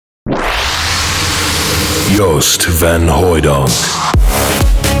Joost van Hooydonk.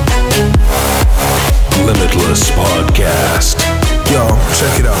 Limitless Podcast. Yo,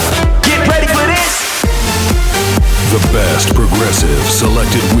 check it out. Get ready for this! The best progressive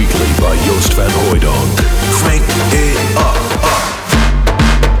selected weekly by Joost van Hooydonk. Crank it up.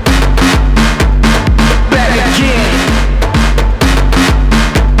 Back again!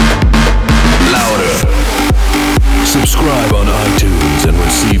 Louder. Subscribe on iTunes and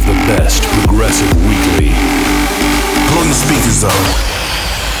receive the best progressive weekly. Blow your speakers up.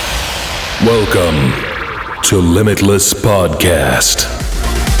 Welcome to Limitless Podcast.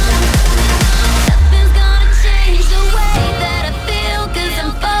 Nothing's gonna change the way that I feel, 'cause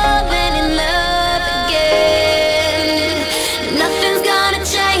I'm falling in love again. Nothing's gonna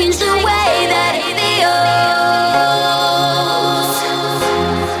change the way that it feels.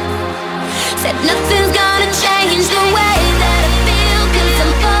 Said nothing's gonna change the way that I feel, 'cause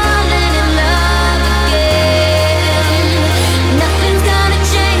I'm falling in love again. Nothing's gonna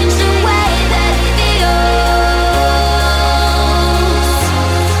change the way that it feels.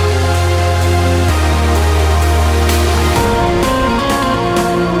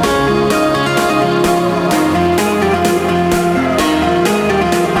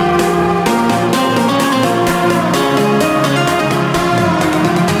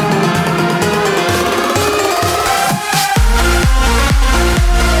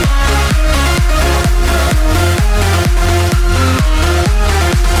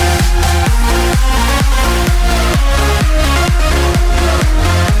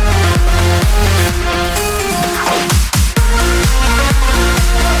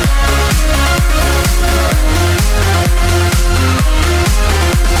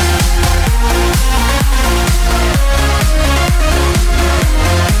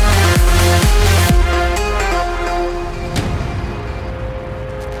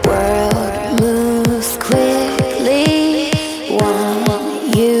 World moves quickly,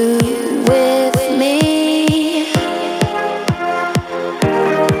 want you with me.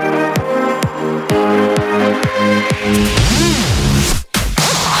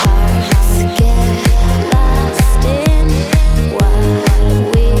 Hearts get lost in what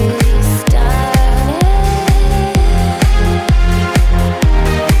we started.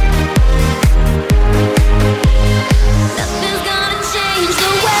 Nothing's gonna change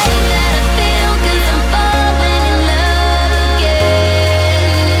the way that I feel, 'cause I'm falling in love again.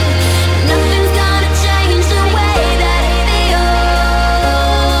 Nothing's gonna change the way that it feels.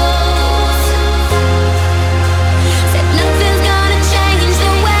 Said nothing's gonna change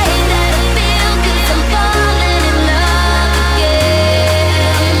the way that I feel, 'cause I'm falling in love again.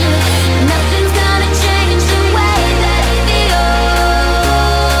 Nothing's gonna change the way that it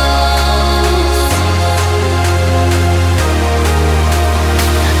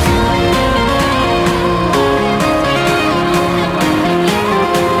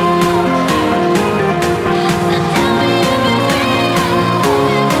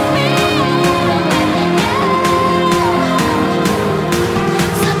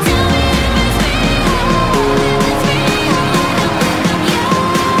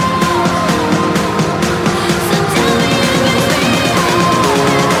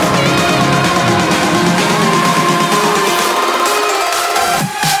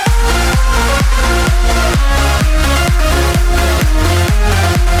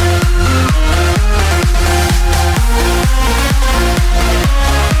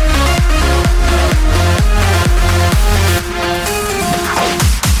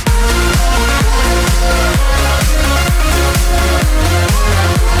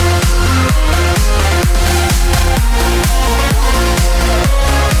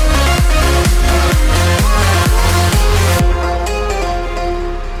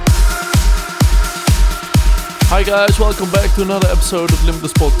Hi guys, welcome back to another episode of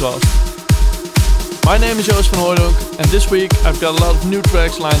Limitless Podcast. My name is Joost van Hooydonk, and this week I've got a lot of new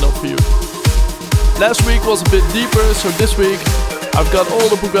tracks lined up for you. Last week was a bit deeper, so this week I've got all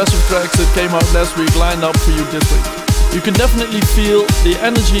the progressive tracks that came out last week lined up for you this week. You can definitely feel the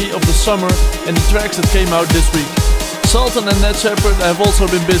energy of the summer in the tracks that came out this week. Sultan and Ned Shepard have also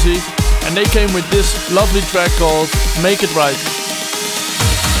been busy, and they came with this lovely track called Make It Right.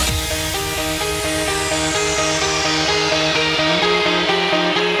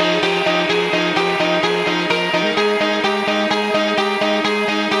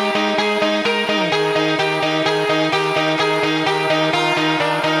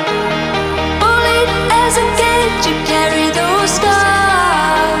 Bullied as a kid, you carry those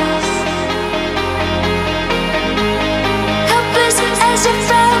scars. Helpless as you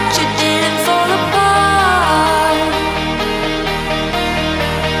felt, you didn't fall apart.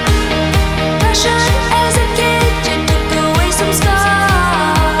 Passion as a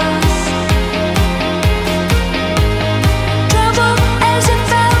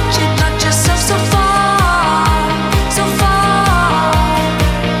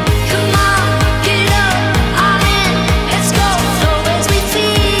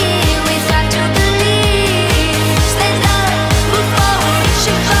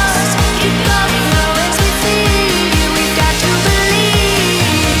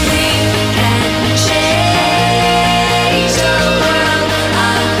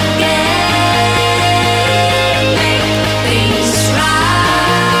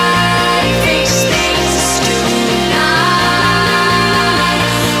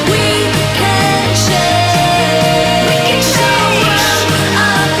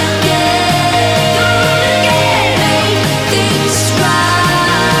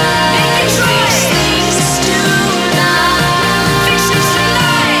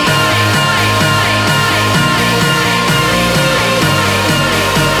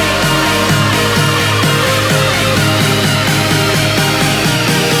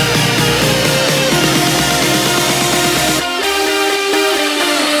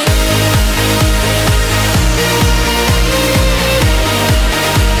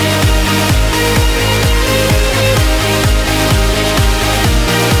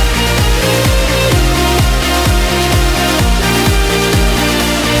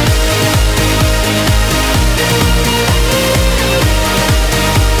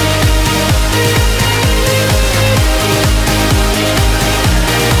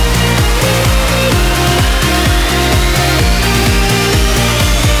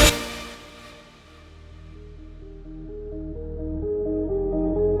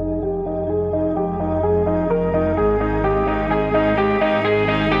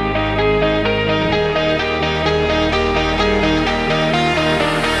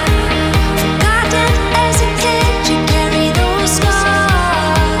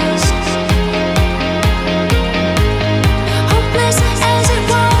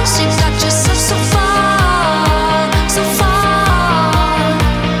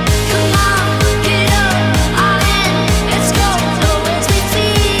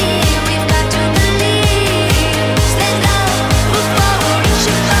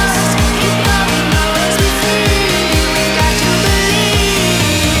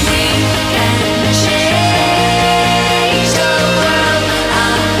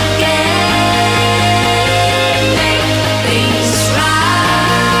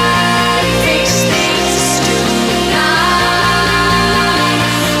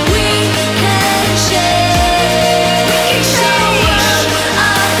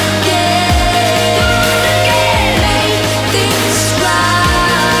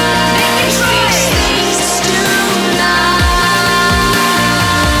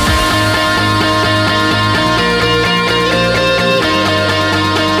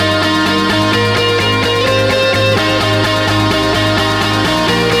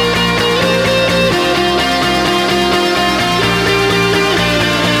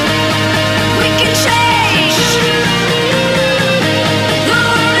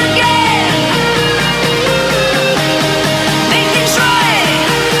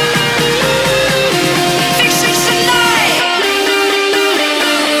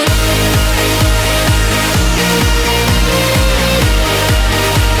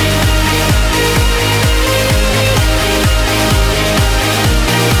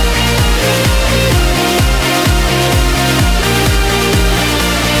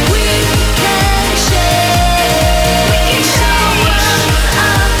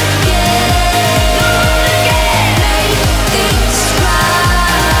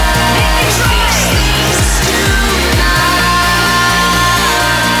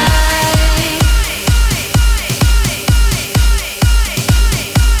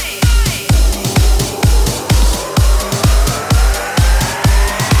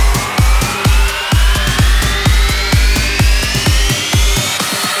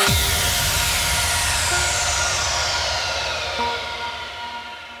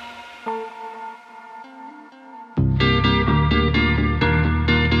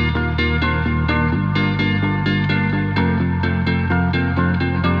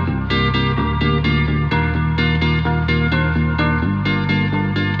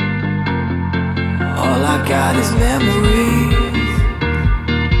got is memories.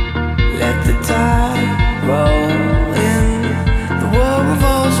 Let the tide roll in. The world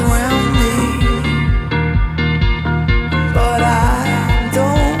revolves around me, but I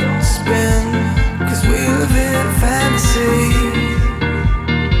don't spin, 'cause we live in fantasy.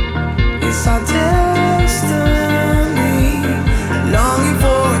 It's our destiny, longing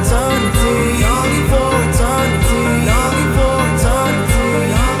for eternity, longing for eternity, longing for eternity,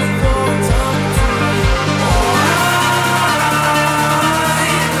 longing for eternity.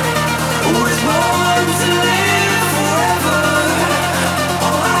 I was born to live forever.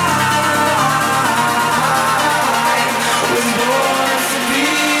 I was born to be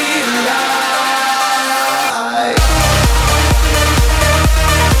alive.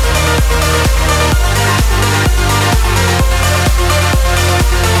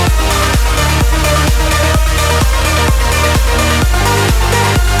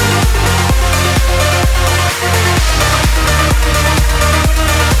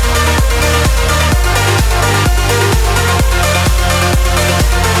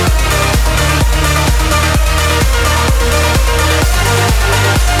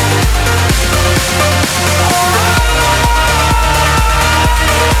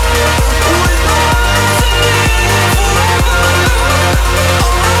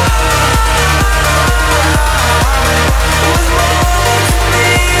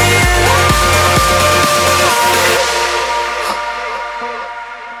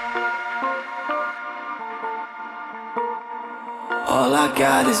 All I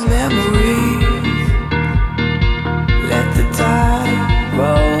got is memories. Let the tide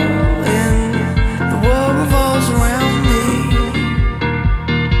roll in. The world revolves around me,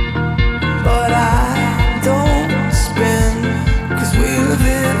 but I don't spin, 'cause we live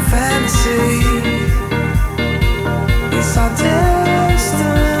in fantasy. It's our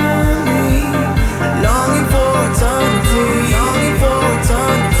destiny, longing for eternity, longing for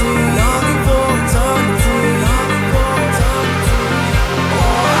eternity, longing for eternity, longing for eternity.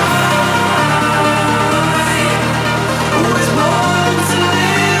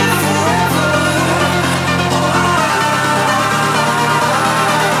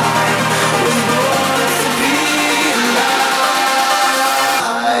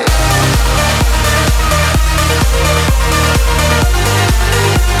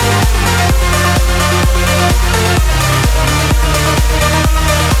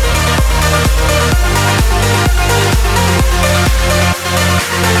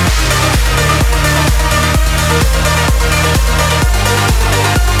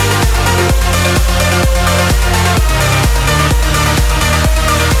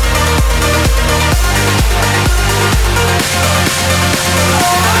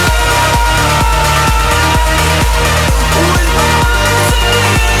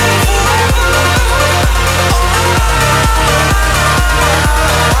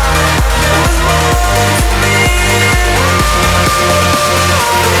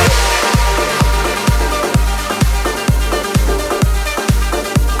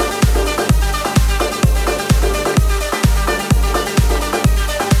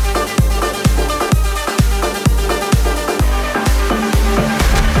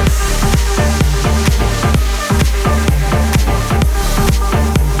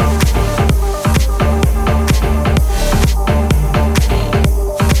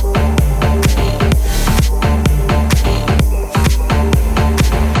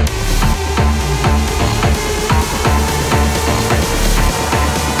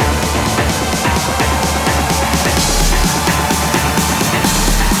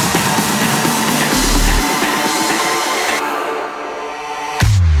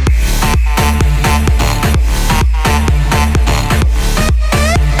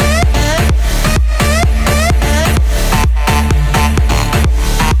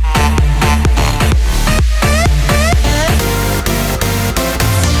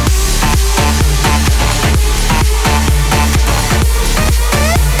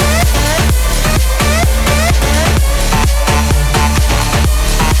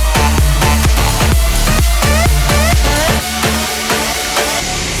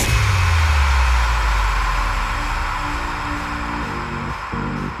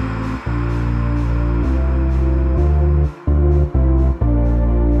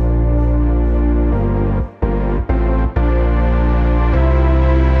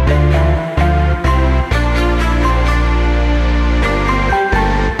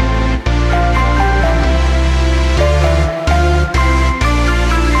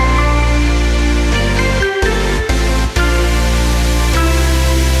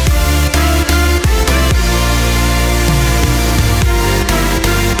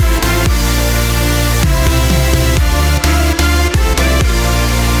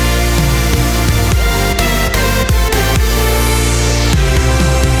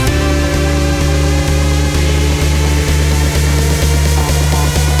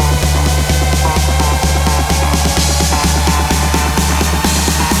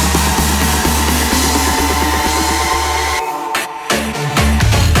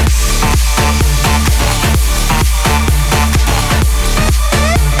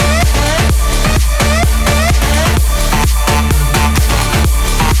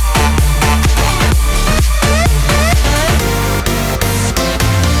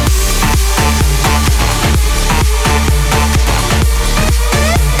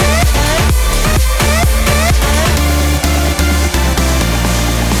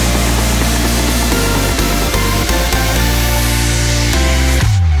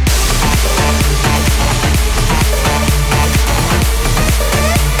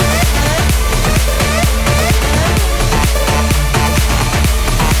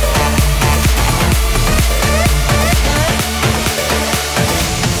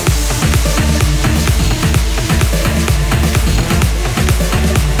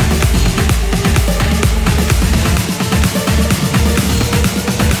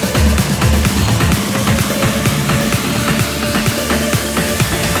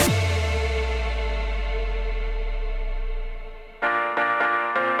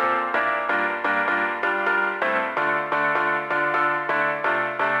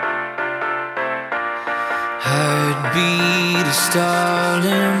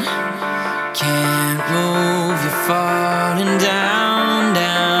 stalling. Can't move, you're falling down,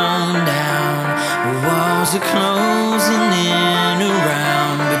 down, down. Walls are closing in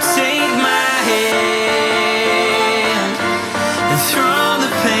around, but take my hand and throw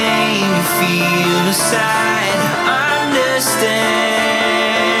the pain you feel aside. Understand,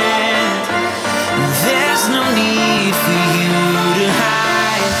 there's no need for you to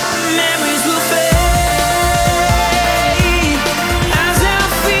hide. Memories will fade as our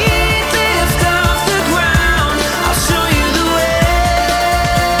feet lift off the ground. I'll show you the way.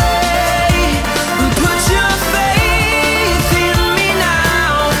 Put your faith in me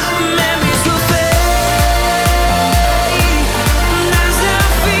now. Memories will fade as our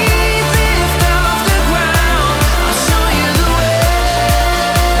feet lift off the ground. I'll show you the way.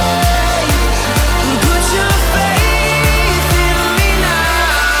 Put your faith in me now.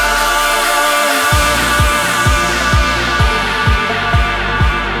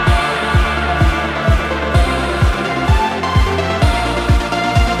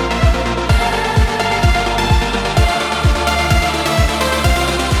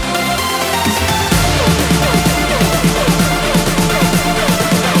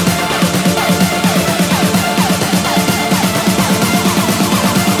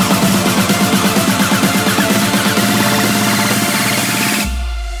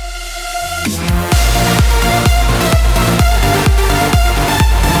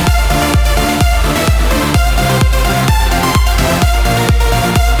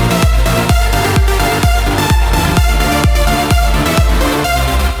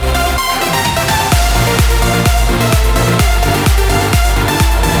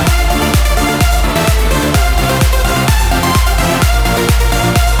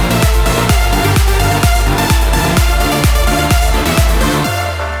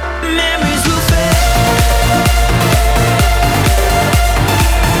 Memories will fade.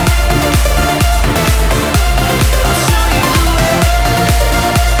 I'll show you the way.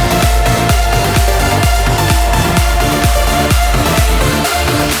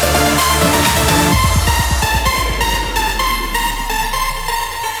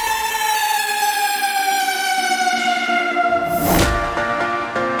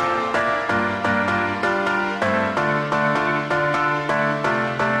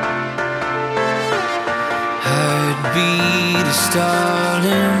 Heartbeat is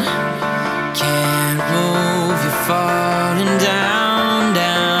stalling. Can't move, you're falling down,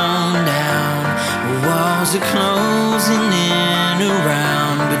 down, down. Walls are closing in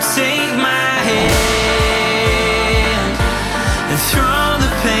around, but take my hand and throw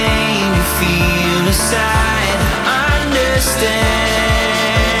the pain you feel aside. Understand,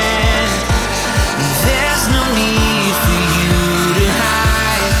 there's no need for you to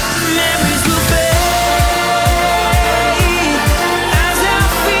hide. Memories will fade as our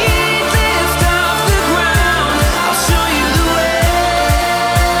feet lift off the ground. I'll show you the way.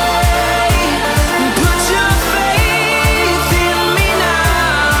 Put your faith in me now.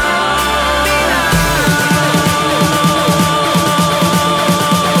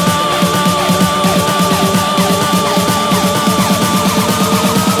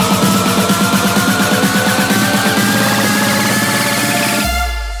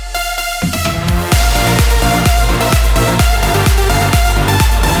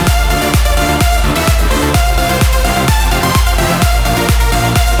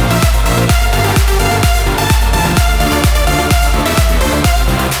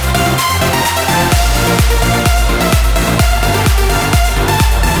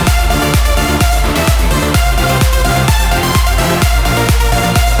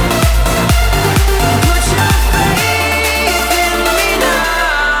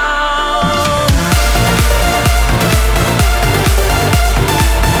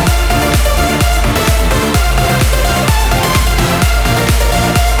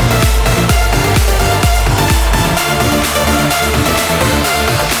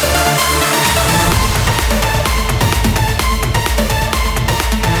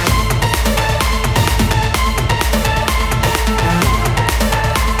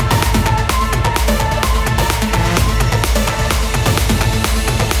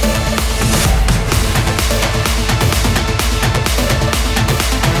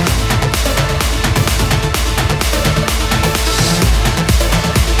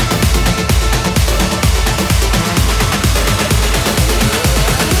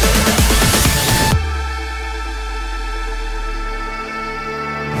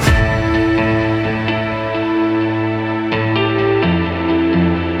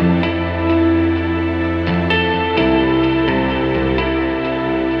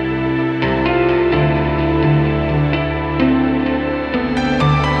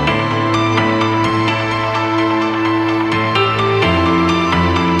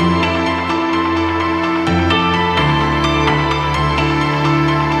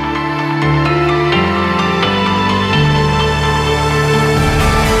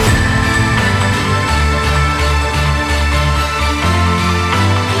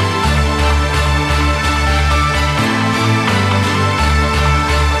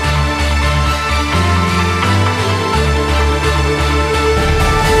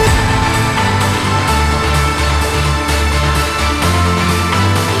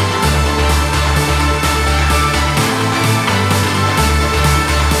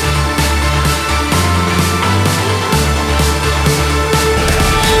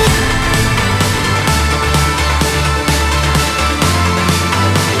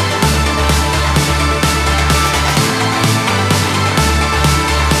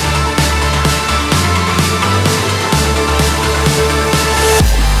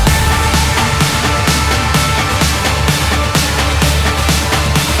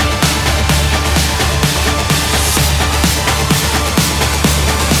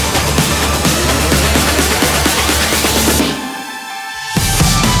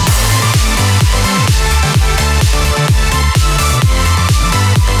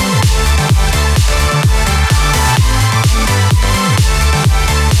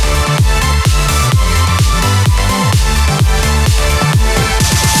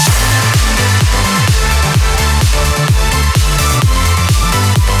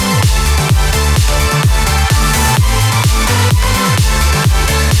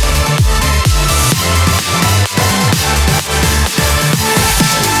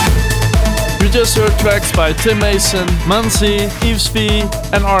 just heard tracks by Tim Mason, Mansi, Yves V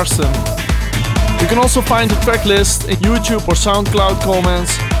and Arson. You can also find the track list in YouTube or SoundCloud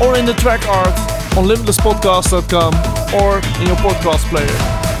comments or in the track art on limitlesspodcast.com or in your podcast player.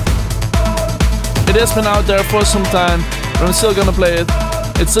 It has been out there for some time, but I'm still gonna play it.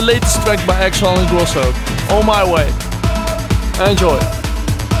 It's the latest track by Axel and Grosso, On My Way. Enjoy.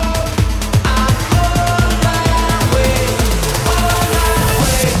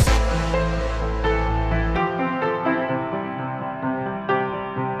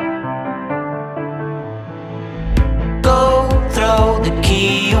 Go throw the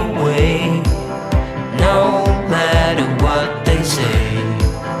key away, no matter what they say.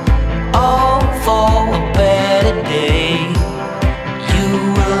 All for a better day, you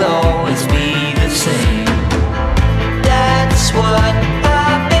will always be the same. That's what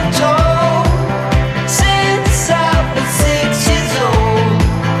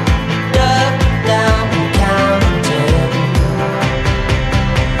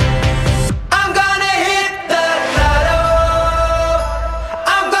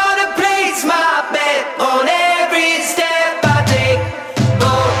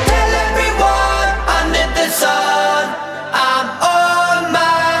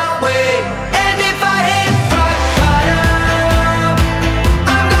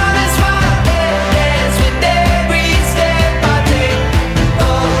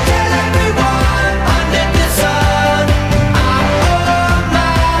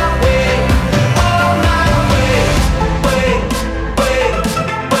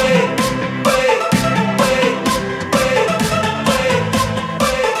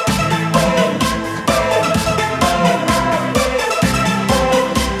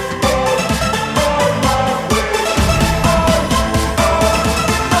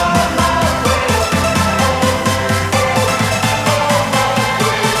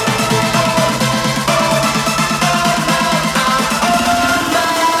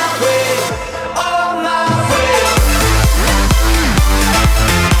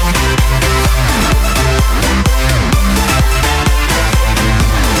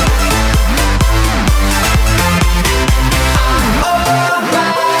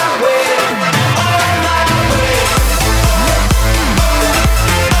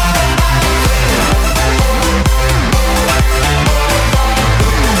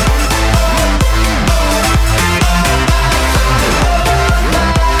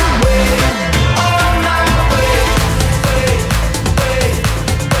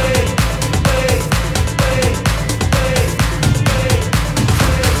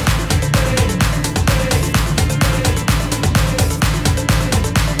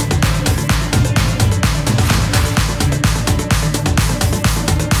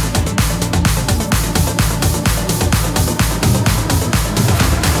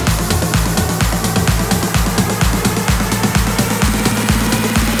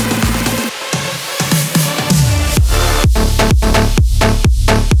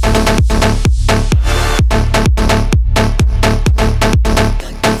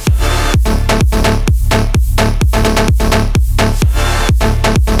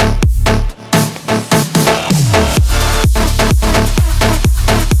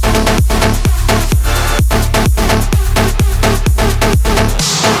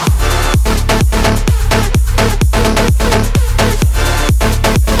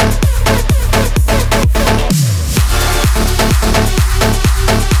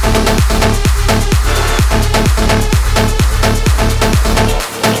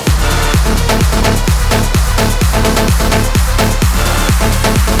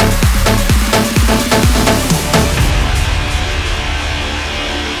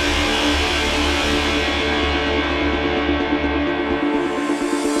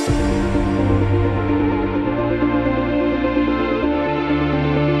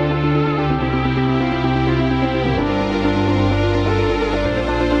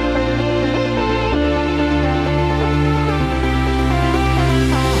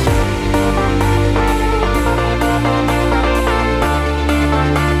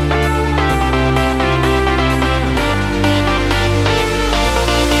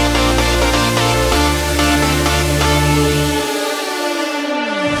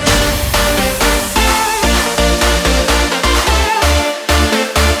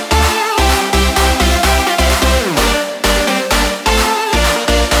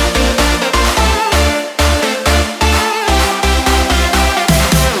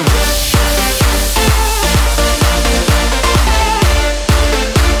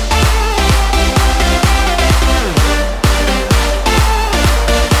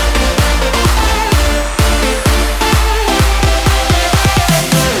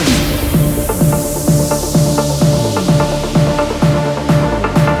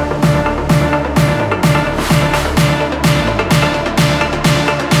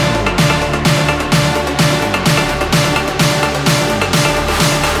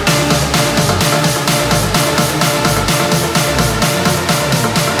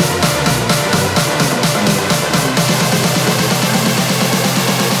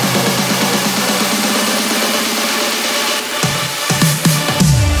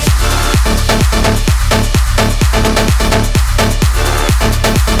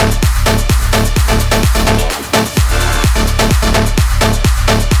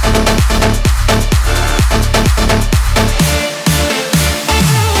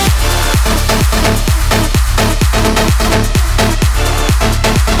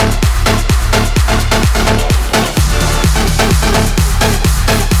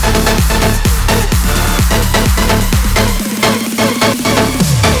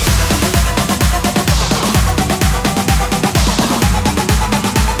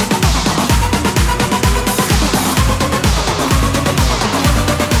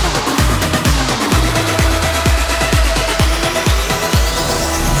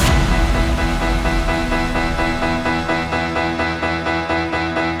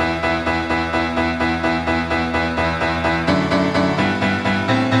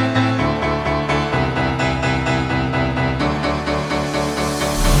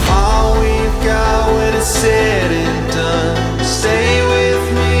it's said and done, stay with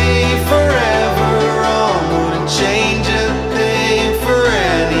me forever. I wouldn't change a thing for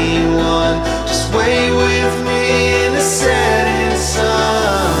anyone. Just wait with me in the setting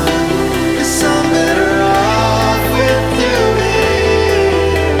sun. 'Cause I'm better off with you here.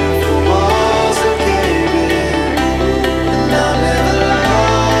 The walls are caving, and I'm never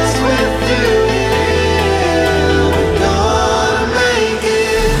lost with you here. We're gonna make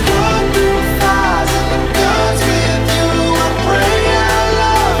it. Run through fires and guns with you. I pray our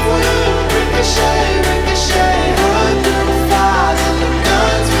love will ricochet, ricochet. Run through fires and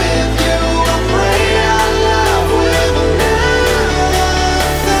guns with you. I pray our love will never.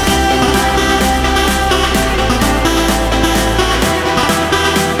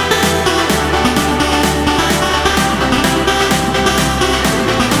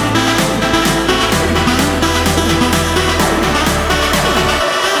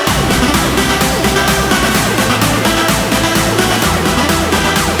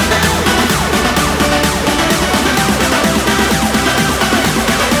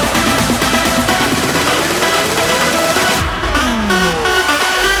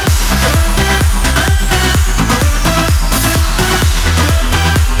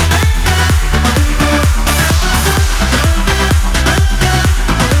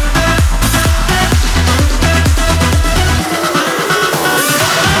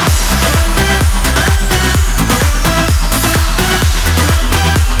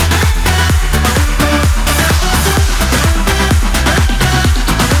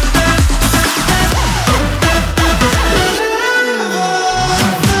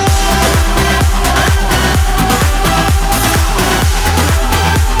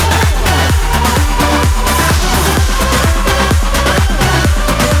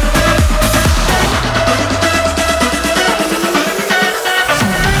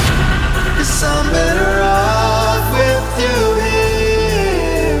 Cause I'm better off with you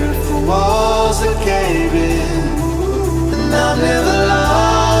here. If the walls are caving, and I'm never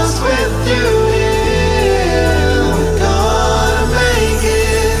lost with you here. We're gonna make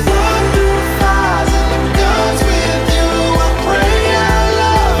it. Run through fires and guns with you. I pray our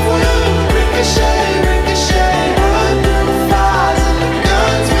love will ricochet, ricochet. Run through fires and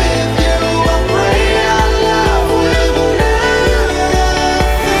guns with you. I pray our love will never.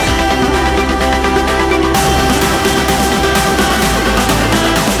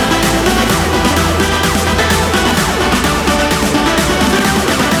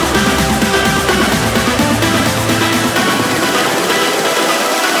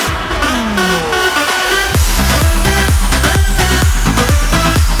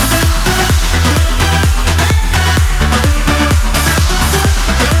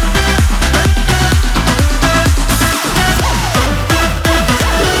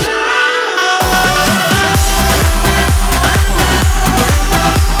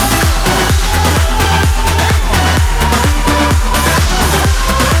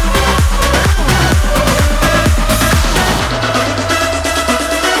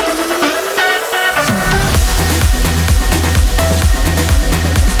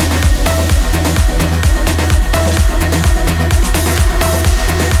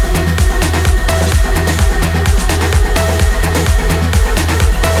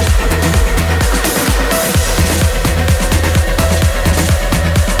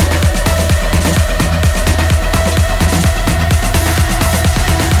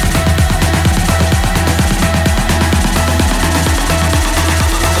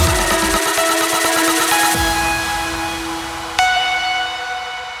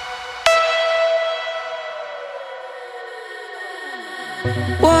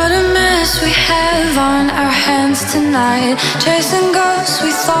 What a mess we have on our hands tonight. Chasing ghosts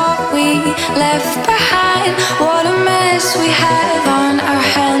we thought we left behind. What a mess we have on our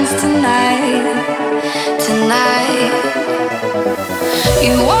hands tonight. Tonight.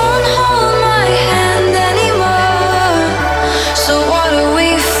 You won't hold my hand anymore. So what are we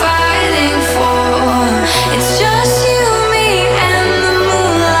fighting for? It's just you, me, and the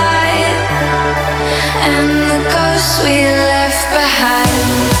moonlight, and the ghosts we left behind.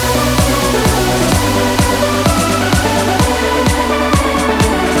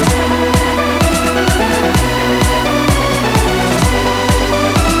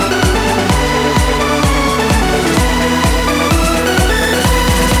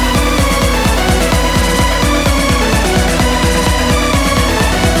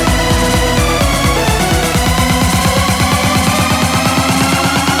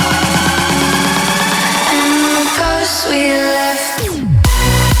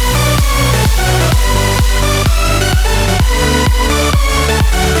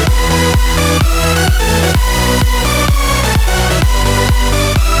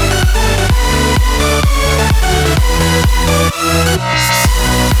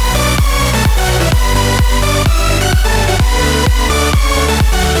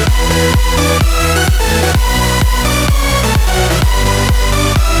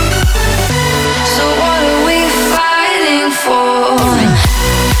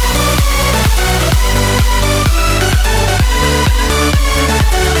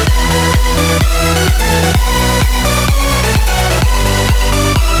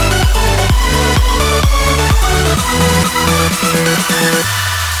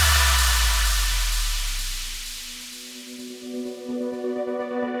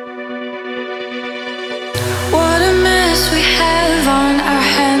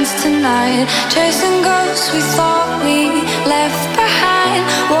 tonight. Chasing ghosts we thought we left behind.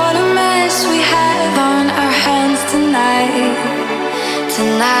 What a mess we have on our hands tonight.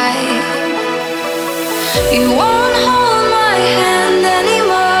 Tonight. You won't hold my hand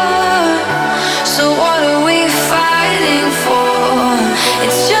anymore. So what are we fighting for?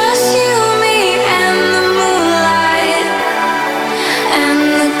 It's just you, me, and the moonlight, and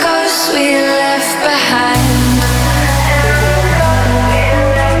the ghosts we left behind.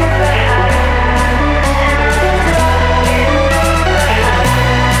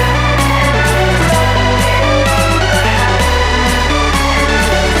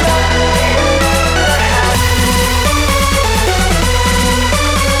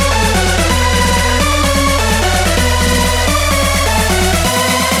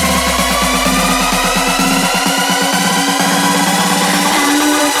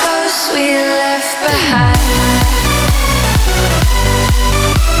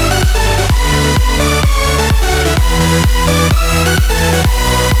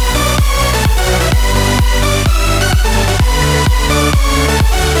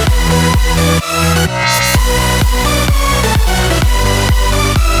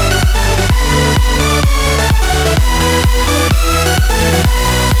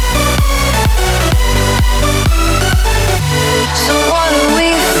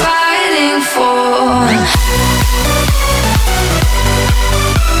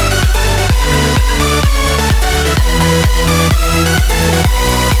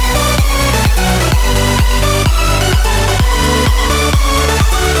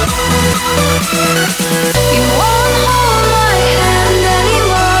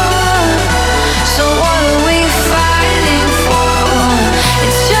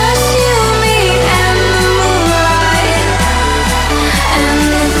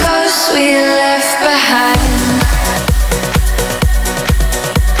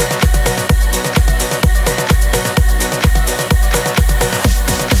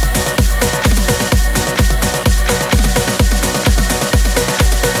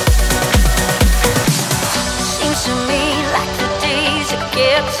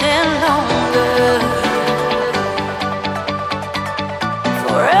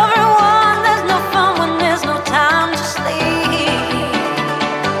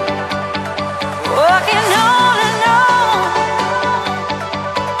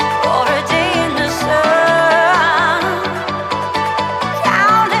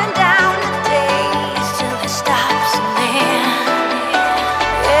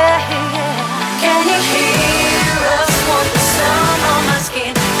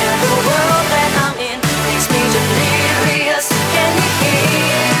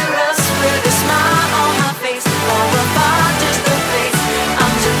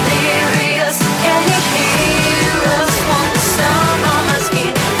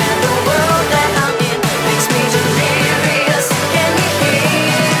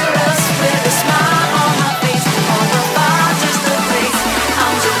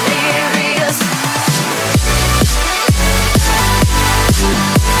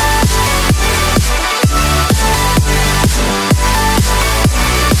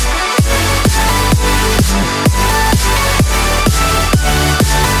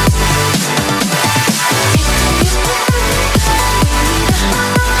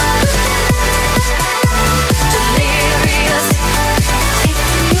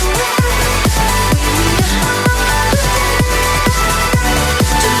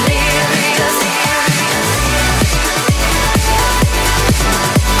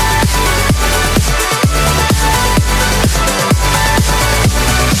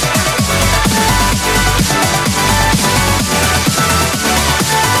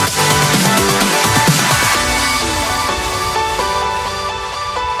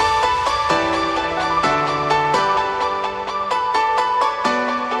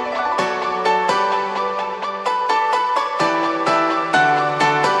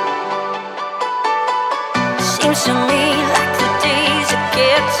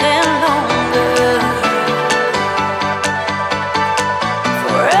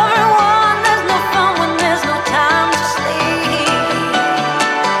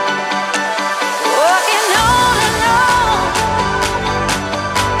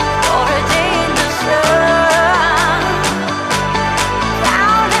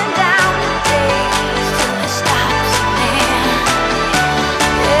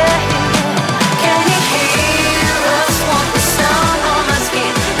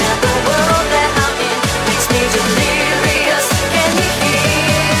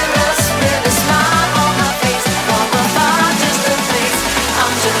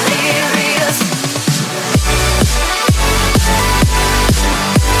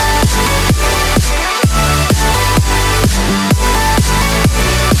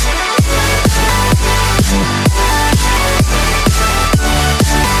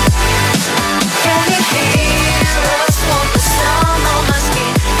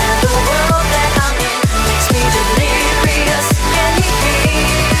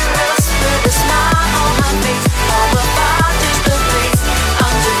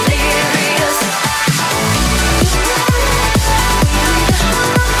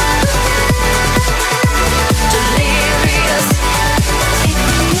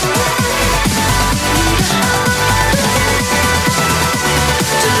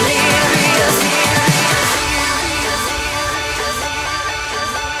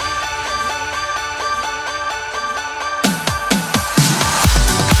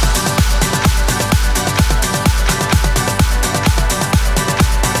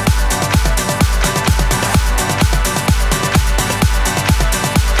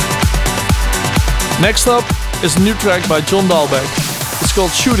 Next up is a new track by John Dahlbeck. It's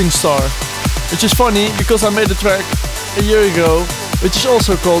called Shooting Star, which is funny because I made a track a year ago which is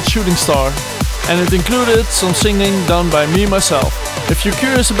also called Shooting Star, and it included some singing done by me myself. If you're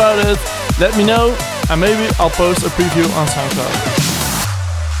curious about it, let me know and maybe I'll post a preview on SoundCloud.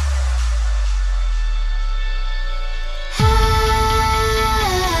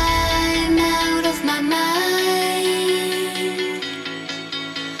 I'm out of my mind.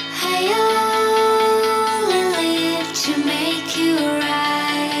 I only live to make you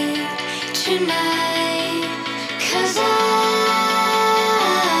right tonight. 'Cause I'm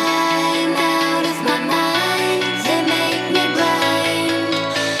out of my mind. They make me blind.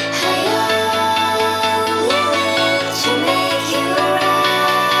 I only live to make you right.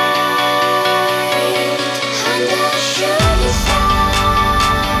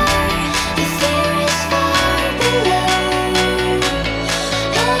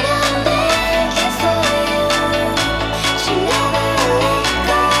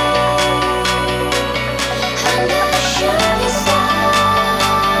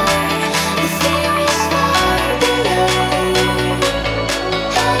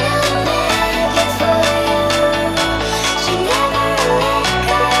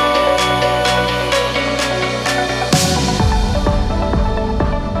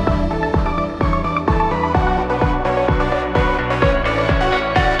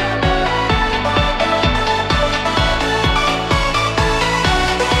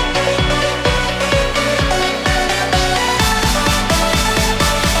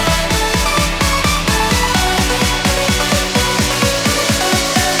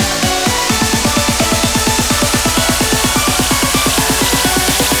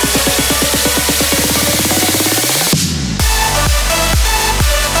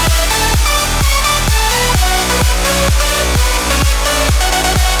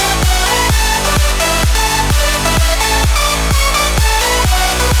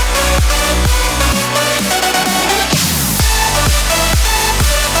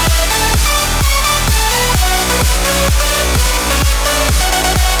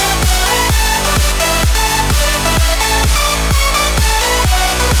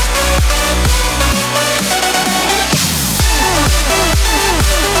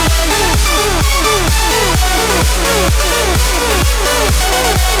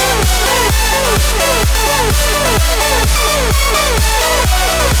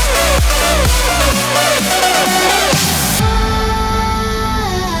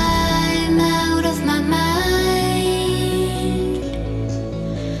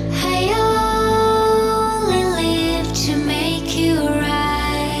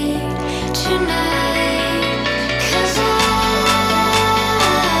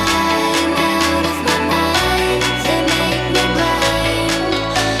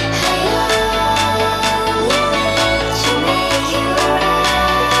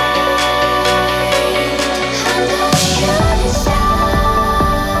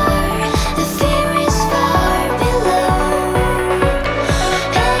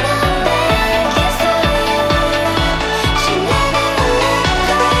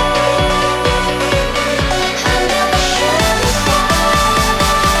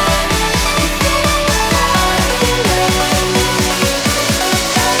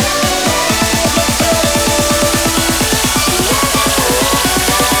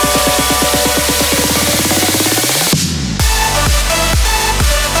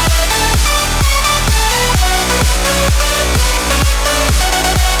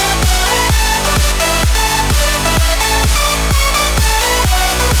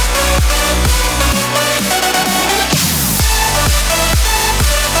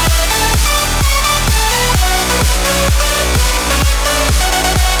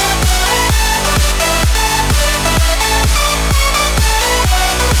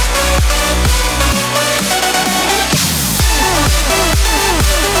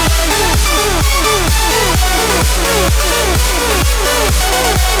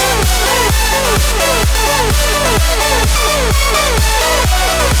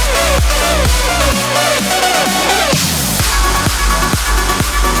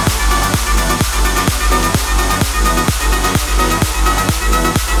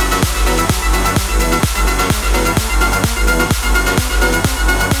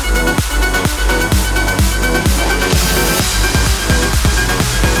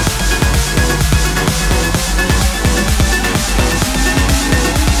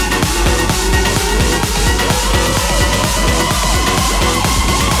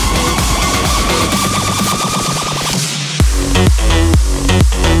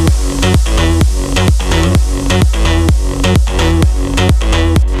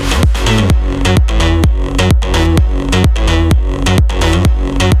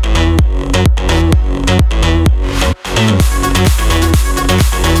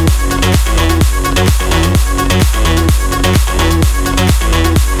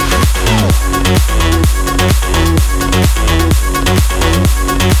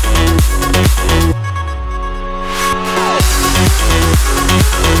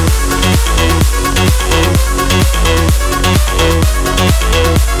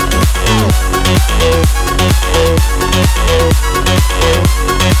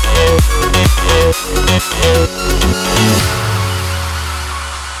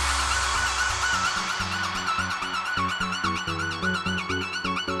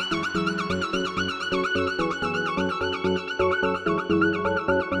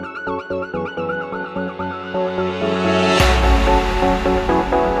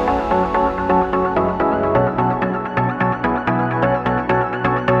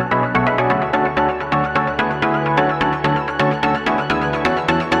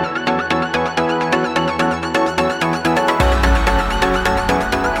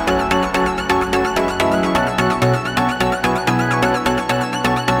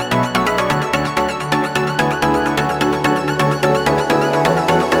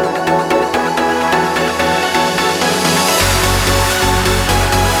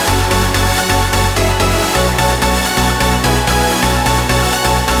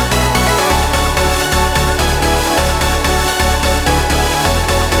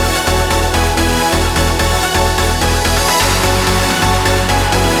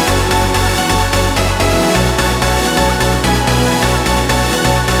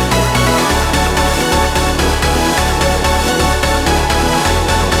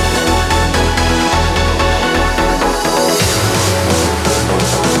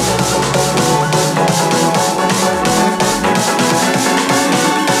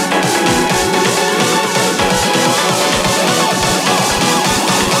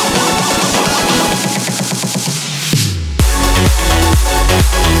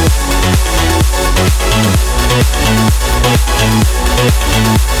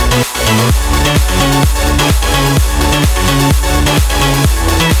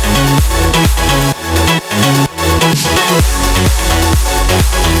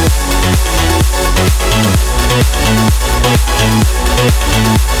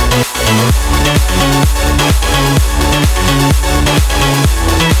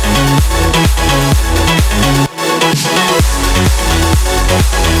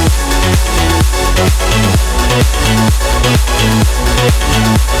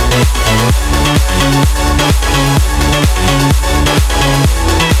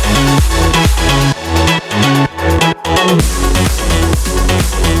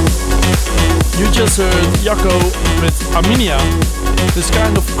 just heard Yako with Armenia. This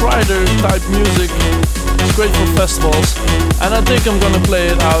kind of crider type music is great for festivals, and I think I'm gonna play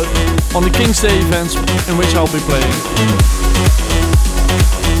it out on the King's Day events in which I'll be playing.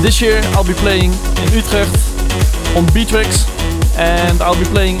 This year I'll be playing in Utrecht on Beatrix, and I'll be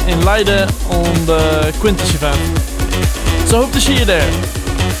playing in Leiden on the Quintus event. So hope to see you there.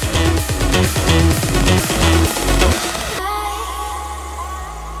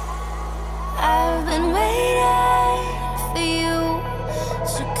 I've been waiting for you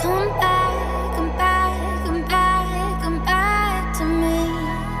to come back, come back, come back, come back to me.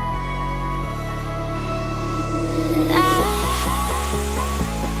 And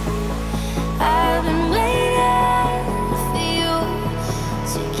I've been waiting for you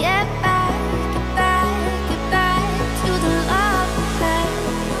to get back, get back, get back to the love we had.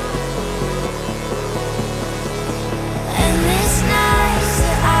 And this night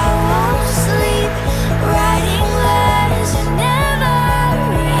that I won't sleep, writing letters you never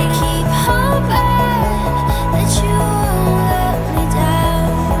read. Keep hoping that you won't let me down. I've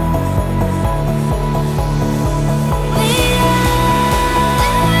been waiting.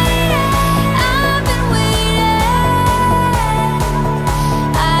 I've been waiting.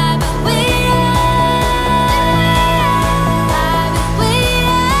 I've been waiting.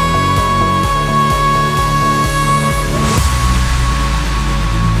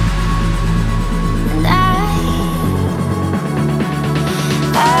 And I've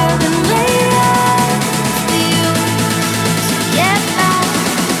been waiting for you to get back,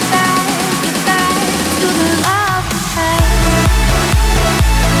 back, get back to the love we had.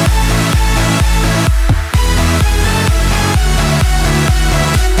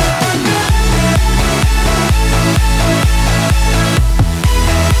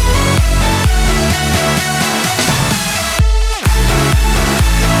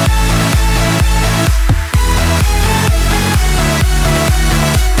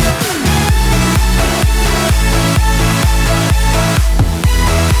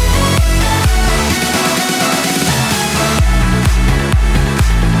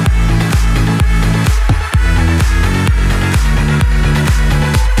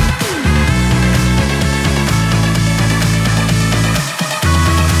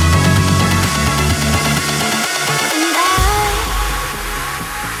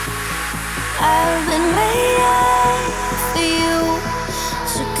 I've been waiting for you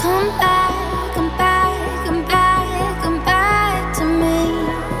to come back, come back, come back, come back to me.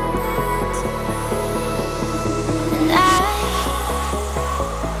 And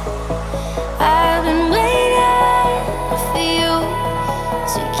I've been waiting for you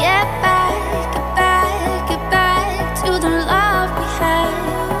to get back, get back, get back to the love we had.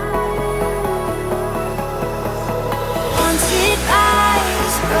 Haunted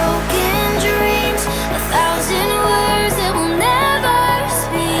eyes, broken dreams,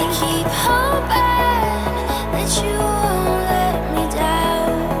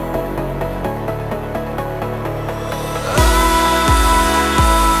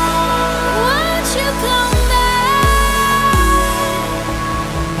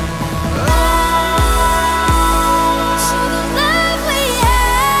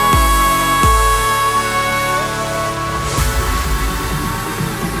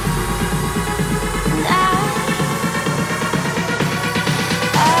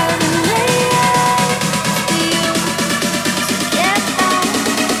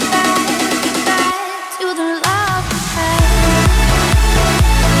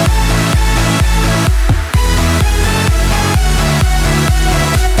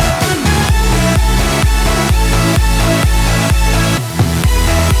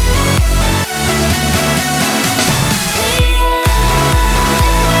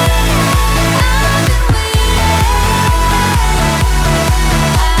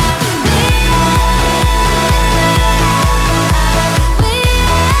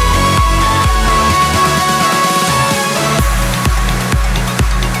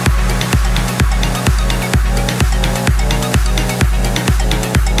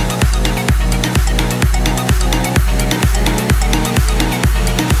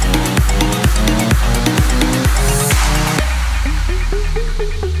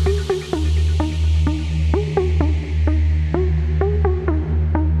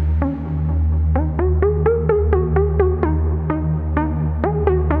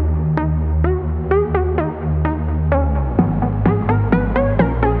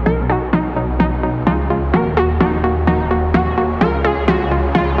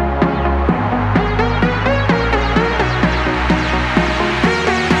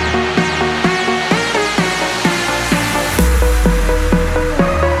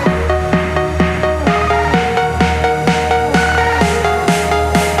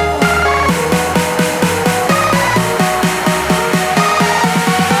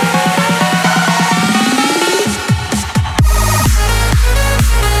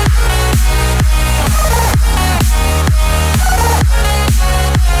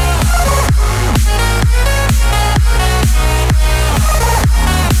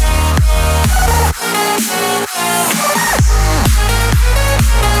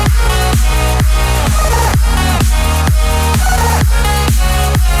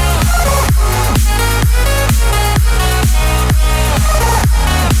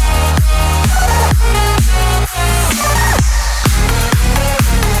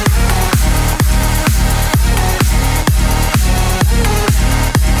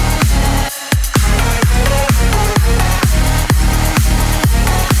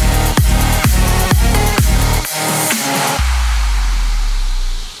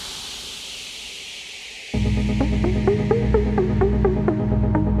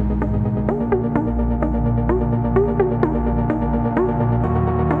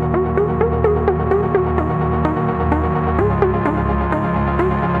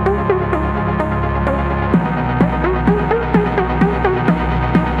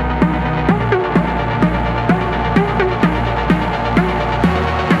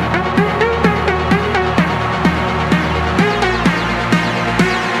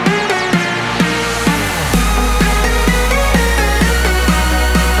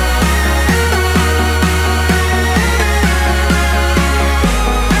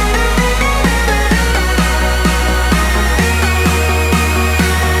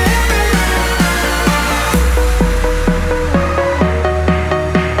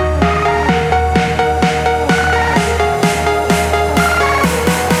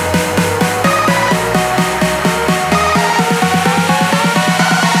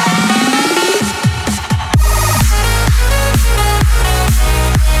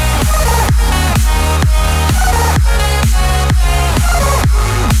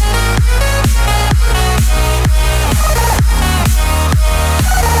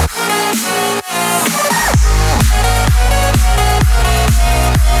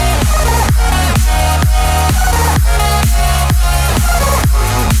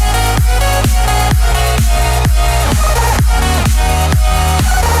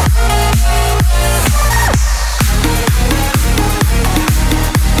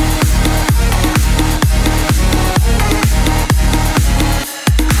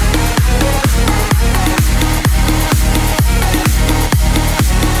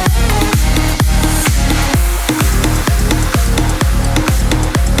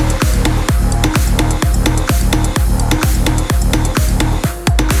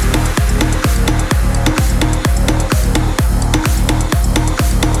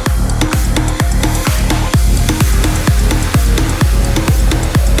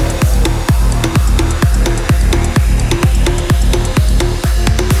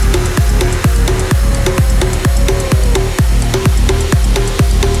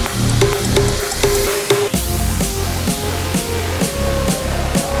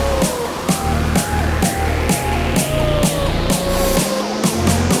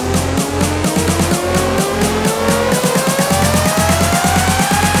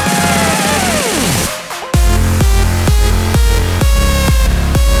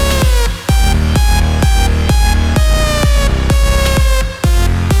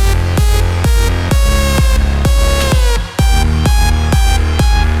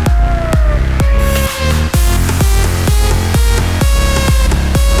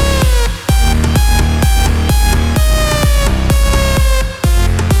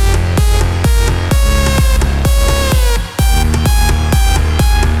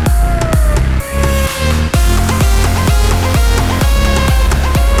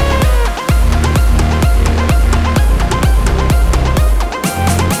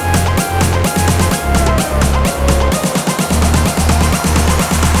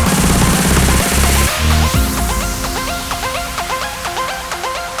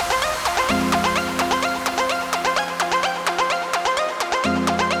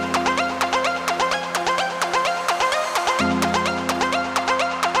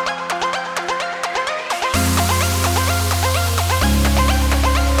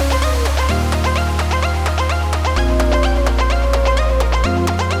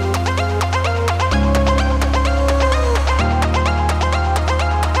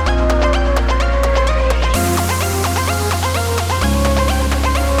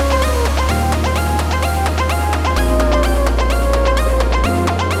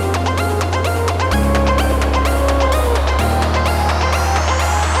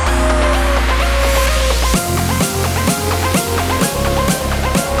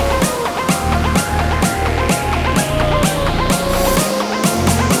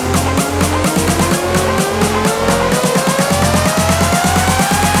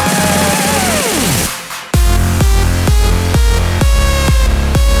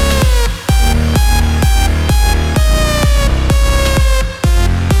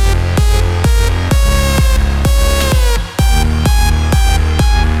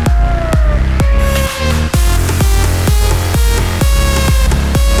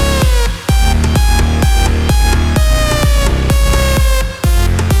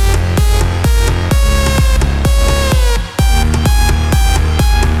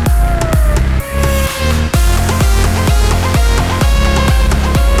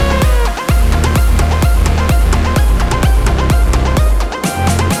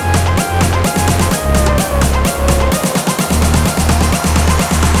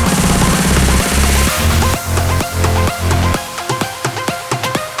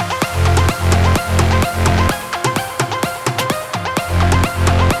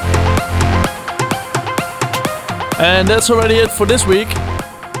 And that's already it for this week.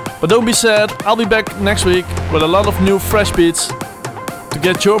 But don't be sad, I'll be back next week with a lot of new fresh beats to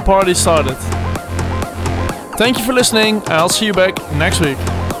get your party started. Thank you for listening, and I'll see you back next week.